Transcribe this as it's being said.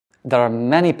There are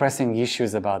many pressing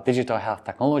issues about digital health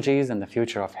technologies and the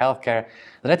future of healthcare.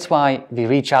 That's why we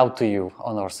reach out to you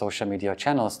on our social media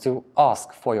channels to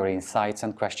ask for your insights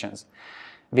and questions.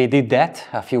 We did that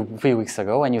a few weeks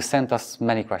ago, and you sent us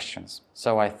many questions.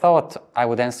 So I thought I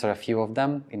would answer a few of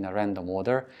them in a random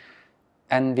order,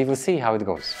 and we will see how it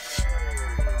goes.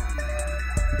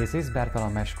 This is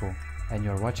Bertalan Meskó, and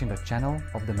you're watching the channel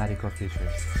of the Medical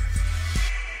Futurist.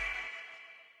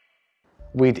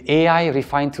 With AI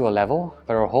refined to a level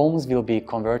where our homes will be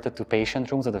converted to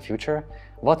patient rooms of the future,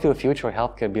 what will future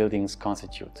healthcare buildings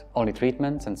constitute? Only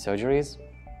treatments and surgeries?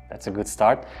 That's a good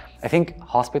start. I think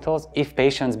hospitals, if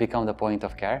patients become the point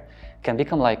of care, can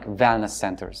become like wellness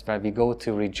centers where we go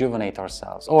to rejuvenate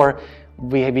ourselves. Or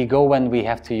we go when we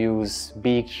have to use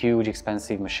big, huge,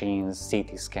 expensive machines,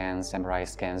 CT scans, MRI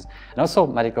scans. And also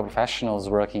medical professionals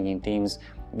working in teams,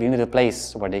 we need a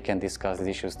place where they can discuss these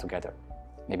issues together.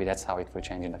 Maybe that's how it will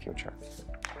change in the future.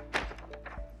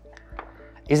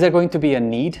 Is there going to be a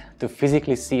need to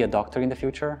physically see a doctor in the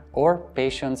future, or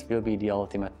patients will be the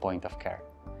ultimate point of care?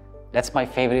 That's my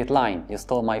favorite line. You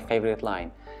stole my favorite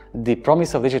line. The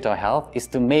promise of digital health is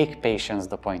to make patients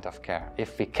the point of care.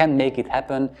 If we can make it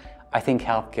happen, I think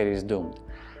healthcare is doomed.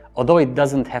 Although it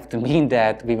doesn't have to mean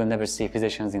that we will never see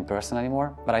physicians in person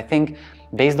anymore, but I think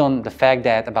based on the fact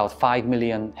that about 5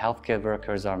 million healthcare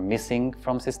workers are missing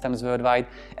from systems worldwide,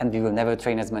 and we will never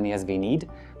train as many as we need,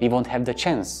 we won't have the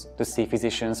chance to see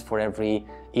physicians for every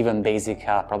even basic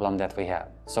health problem that we have.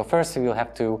 So first we will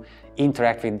have to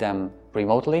interact with them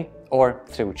remotely or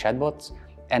through chatbots,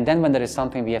 and then when there is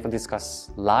something we have to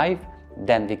discuss live,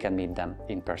 then we can meet them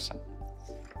in person.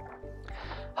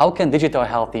 How can digital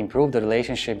health improve the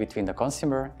relationship between the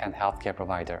consumer and healthcare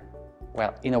provider?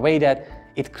 Well, in a way that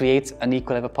it creates an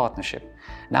equal level partnership.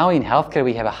 Now in healthcare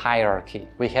we have a hierarchy.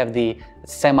 We have the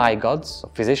semi-gods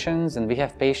of physicians, and we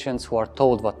have patients who are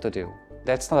told what to do.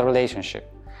 That's not a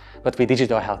relationship. But with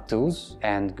digital health tools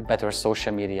and better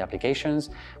social media applications,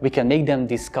 we can make them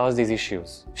discuss these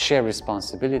issues, share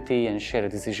responsibility and share a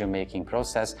decision-making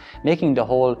process, making the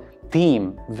whole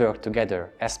team work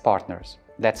together as partners.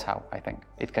 That's how I think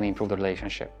it can improve the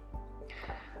relationship.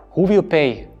 Who will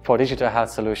pay for digital health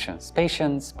solutions?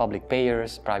 Patients, public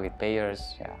payers, private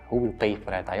payers? Yeah, who will pay for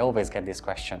that? I always get this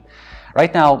question.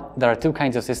 Right now, there are two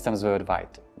kinds of systems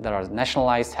worldwide. There are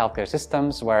nationalized healthcare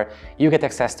systems where you get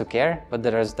access to care, but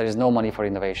there is no money for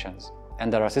innovations.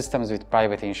 And there are systems with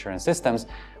private insurance systems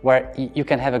where you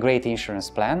can have a great insurance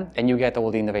plan and you get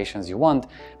all the innovations you want,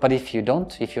 but if you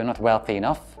don't, if you're not wealthy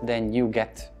enough, then you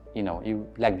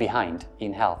lag behind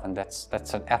in health, and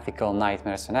that's an ethical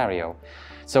nightmare scenario.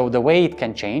 So the way it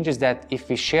can change is that if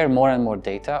we share more and more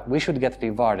data, we should get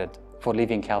rewarded for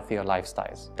living healthier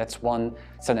lifestyles. That's one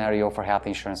scenario for health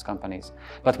insurance companies.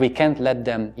 But we can't let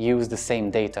them use the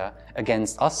same data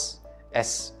against us,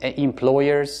 as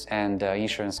employers and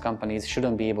insurance companies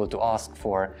shouldn't be able to ask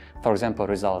for example,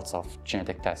 results of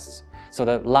genetic tests. So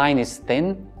the line is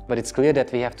thin, but it's clear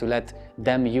that we have to let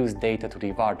them use data to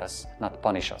reward us, not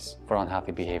punish us for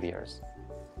unhealthy behaviors.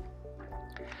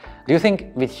 Do you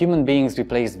think with human beings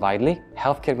replaced widely,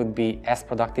 healthcare would be as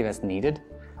productive as needed?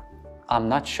 I'm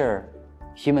not sure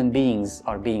human beings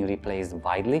are being replaced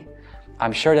widely.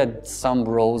 I'm sure that some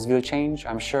roles will change.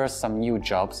 I'm sure some new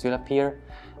jobs will appear,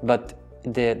 but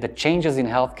the changes in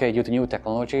healthcare due to new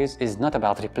technologies is not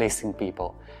about replacing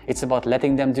people. It's about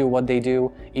letting them do what they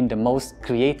do in the most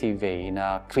creative way, in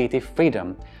a creative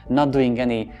freedom, not doing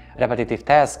any repetitive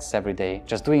tasks every day,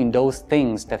 just doing those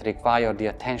things that require the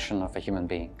attention of a human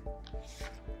being.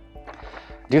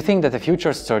 Do you think that the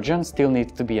future surgeon still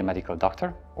needs to be a medical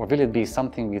doctor, or will it be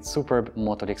something with superb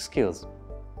motoric skills?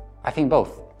 I think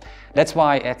both. That's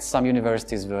why at some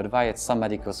universities worldwide, at some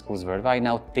medical schools worldwide,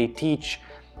 now they teach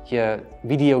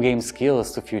video game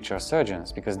skills to future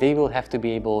surgeons, because they will have to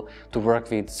be able to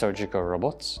work with surgical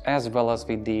robots as well as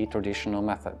with the traditional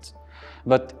methods.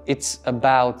 But it's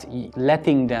about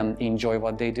letting them enjoy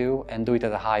what they do and do it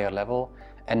at a higher level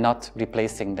and not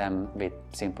replacing them with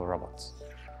simple robots.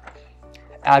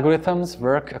 Algorithms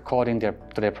work according to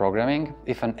their programming.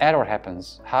 If an error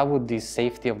happens, how would the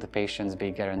safety of the patients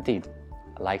be guaranteed?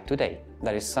 Like today,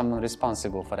 there is someone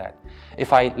responsible for that.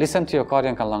 If I listen to your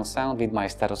cardiac and lung sound with my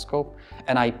stethoscope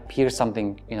and I hear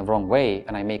something in a wrong way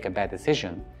and I make a bad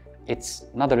decision, it's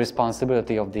not the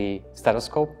responsibility of the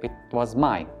stethoscope, it was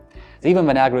mine. So even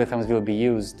when algorithms will be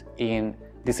used in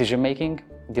decision making,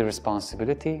 the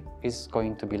responsibility is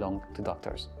going to belong to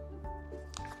doctors.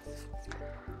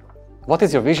 What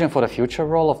is your vision for the future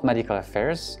role of medical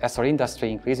affairs as our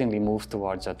industry increasingly moves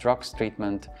towards a drugs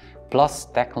treatment plus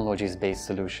technologies-based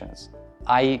solutions?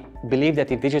 I believe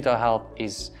that if digital health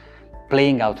is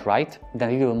playing out right, then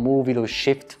we will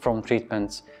shift from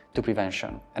treatments to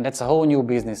prevention. And that's a whole new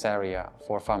business area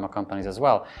for pharma companies as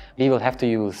well. We will have to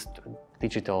use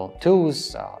digital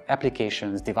tools,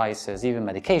 applications, devices, even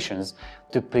medications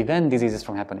to prevent diseases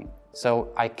from happening.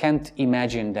 So I can't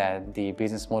imagine that the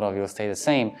business model will stay the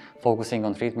same, focusing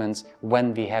on treatments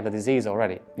when we have the disease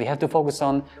already. We have to focus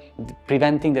on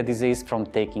preventing the disease from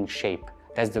taking shape.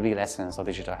 That's the real essence of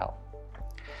digital health.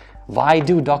 Why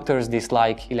do doctors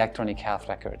dislike electronic health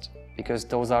records? Because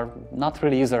those are not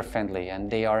really user-friendly, and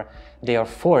they are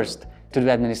forced to do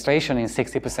administration in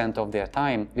 60% of their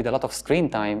time with a lot of screen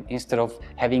time instead of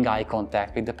having eye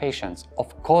contact with the patients. Of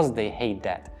course they hate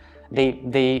that.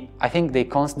 I think they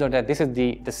consider that this is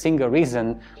the single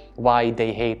reason why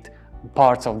they hate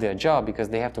parts of their job, because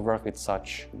they have to work with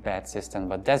such bad system.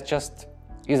 But that's just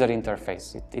user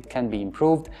interface. It can be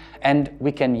improved, and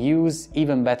we can use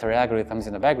even better algorithms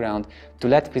in the background to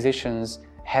let physicians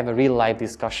have a real-life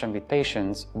discussion with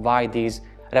patients why these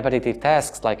repetitive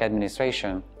tasks like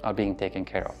administration are being taken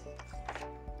care of.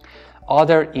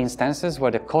 Other instances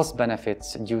where the cost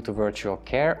benefits due to virtual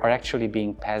care are actually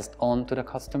being passed on to the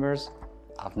customers.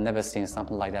 I've never seen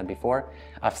something like that before.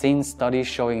 I've seen studies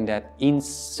showing that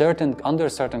under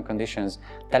certain conditions,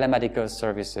 telemedical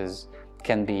services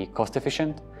can be cost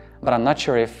efficient, but I'm not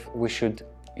sure if we should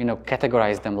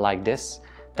categorize them like this.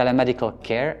 Telemedical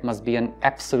care must be an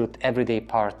absolute everyday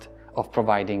part of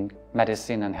providing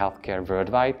medicine and healthcare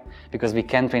worldwide, because we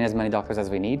can train as many doctors as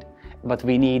we need, but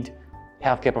we need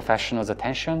healthcare professionals'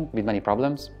 attention with many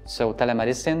problems. So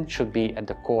telemedicine should be at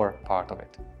the core part of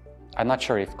it. I'm not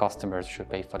sure if customers should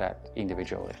pay for that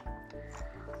individually.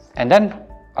 And then,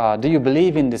 do you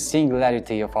believe in the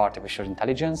singularity of artificial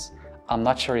intelligence? I'm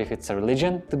not sure if it's a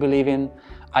religion to believe in.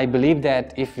 I believe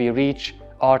that if we reach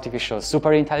artificial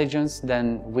superintelligence,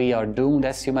 then we are doomed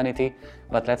as humanity,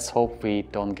 but let's hope we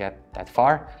don't get that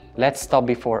far. Let's stop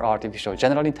before artificial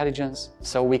general intelligence,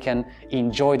 so we can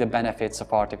enjoy the benefits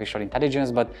of artificial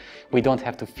intelligence, but we don't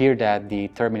have to fear that the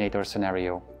Terminator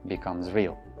scenario becomes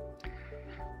real.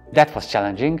 That was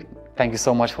challenging. Thank you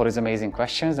so much for these amazing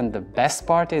questions, and the best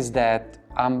part is that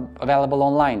I'm available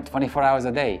online 24 hours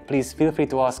a day. Please feel free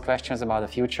to ask questions about the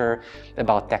future,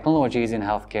 about technologies in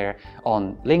healthcare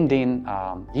on LinkedIn,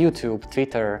 YouTube,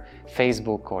 Twitter,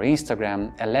 Facebook or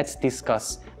Instagram, and let's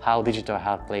discuss how digital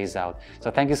health plays out.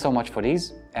 So thank you so much for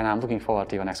these, and I'm looking forward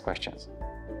to your next questions.